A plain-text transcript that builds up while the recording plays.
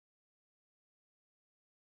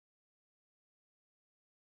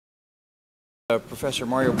Professor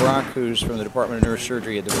Mario Brock, who's from the Department of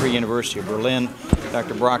Neurosurgery at the Free University of Berlin.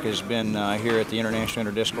 Dr. Brock has been here at the International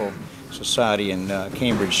Interdiscal Society in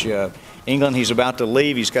Cambridge, England. He's about to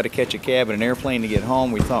leave. He's got to catch a cab and an airplane to get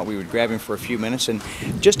home. We thought we would grab him for a few minutes and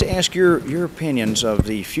just to ask your opinions of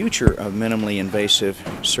the future of minimally invasive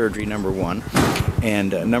surgery, number one,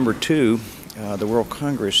 and number two, the World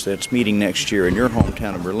Congress that's meeting next year in your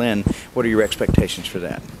hometown of Berlin. What are your expectations for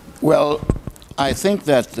that? Well, I think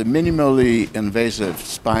that the minimally invasive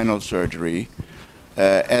spinal surgery,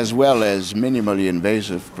 as well as minimally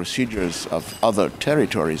invasive procedures of other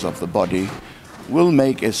territories of the body, will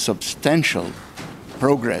make a substantial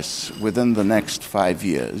progress within the next 5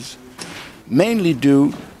 years, mainly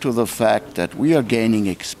due to the fact that we are gaining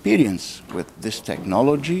experience with this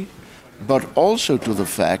technology, but also to the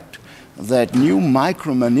fact that new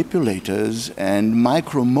micromanipulators and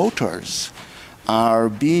micromotors are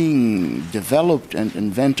being developed and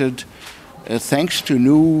invented thanks to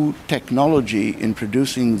new technology in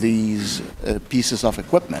producing these pieces of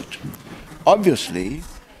equipment. Obviously,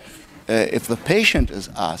 if the patient is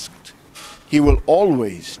asked, he will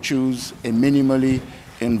always choose a minimally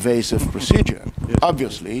invasive procedure,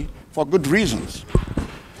 obviously, for good reasons.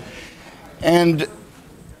 And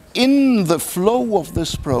in the flow of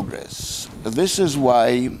this progress, this is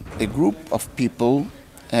why a group of people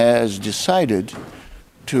has decided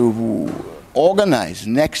to organize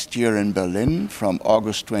next year in Berlin from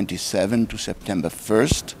August 27 to September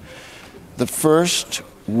 1st, the first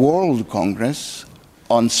World Congress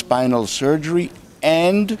on spinal surgery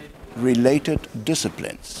and related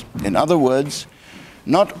disciplines. In other words,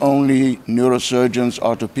 not only neurosurgeons,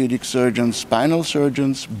 orthopedic surgeons, spinal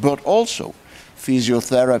surgeons, but also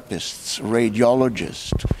physiotherapists,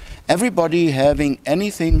 radiologists, everybody having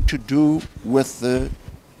anything to do with the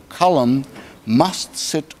column must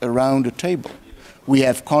sit around a table. We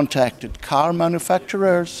have contacted car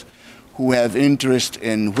manufacturers who have interest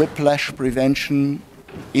in whiplash prevention,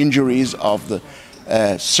 injuries of the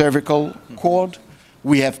cervical cord.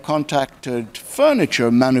 We have contacted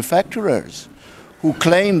furniture manufacturers who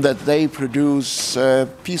claim that they produce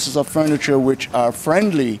pieces of furniture which are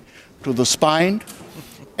friendly to the spine.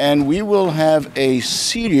 And we will have a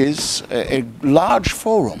series, a large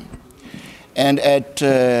forum. And at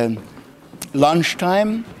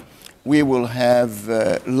lunchtime, we will have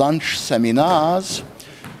lunch seminars,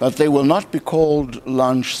 but they will not be called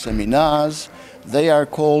lunch seminars. They are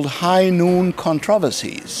called high noon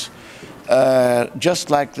controversies, just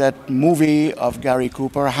like that movie of Gary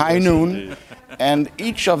Cooper, High Noon. And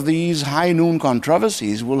each of these high noon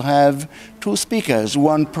controversies will have two speakers,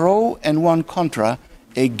 one pro and one contra,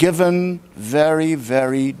 a given very,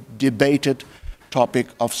 very debated topic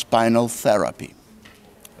of spinal therapy.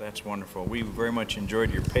 That's wonderful. We very much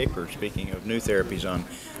enjoyed your paper, speaking of new therapies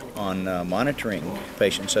on monitoring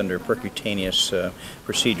patients under percutaneous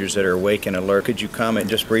procedures that are awake and alert. Could you comment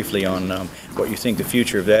just briefly on what you think the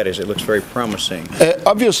future of that is? It looks very promising.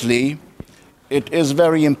 Obviously, it is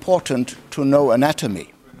very important to know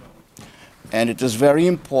anatomy. And it is very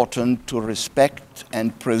important to respect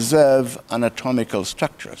and preserve anatomical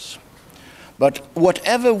structures. But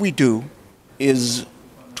whatever we do is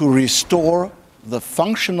to restore the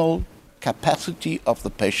functional capacity of the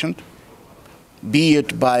patient, be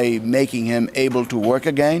it by making him able to work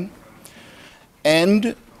again.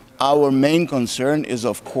 And our main concern is,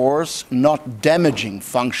 of course, not damaging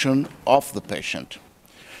function of the patient.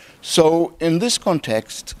 So in this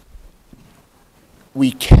context,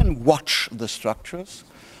 we can watch the structures,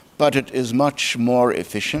 but it is much more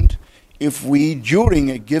efficient if we,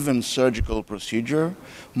 during a given surgical procedure,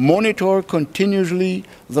 monitor continuously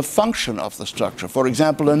the function of the structure. For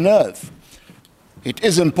example, a nerve. It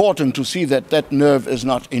is important to see that that nerve is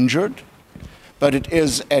not injured, but it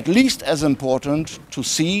is at least as important to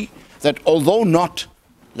see that although not,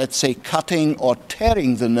 let's say, cutting or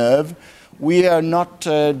tearing the nerve, we are not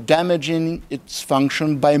damaging its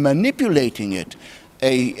function by manipulating it.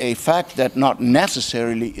 A fact that not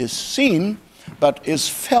necessarily is seen, but is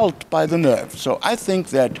felt by the nerve. So I think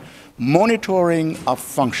that monitoring of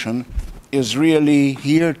function is really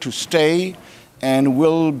here to stay and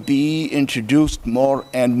will be introduced more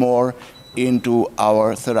and more into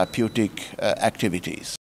our therapeutic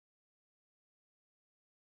activities.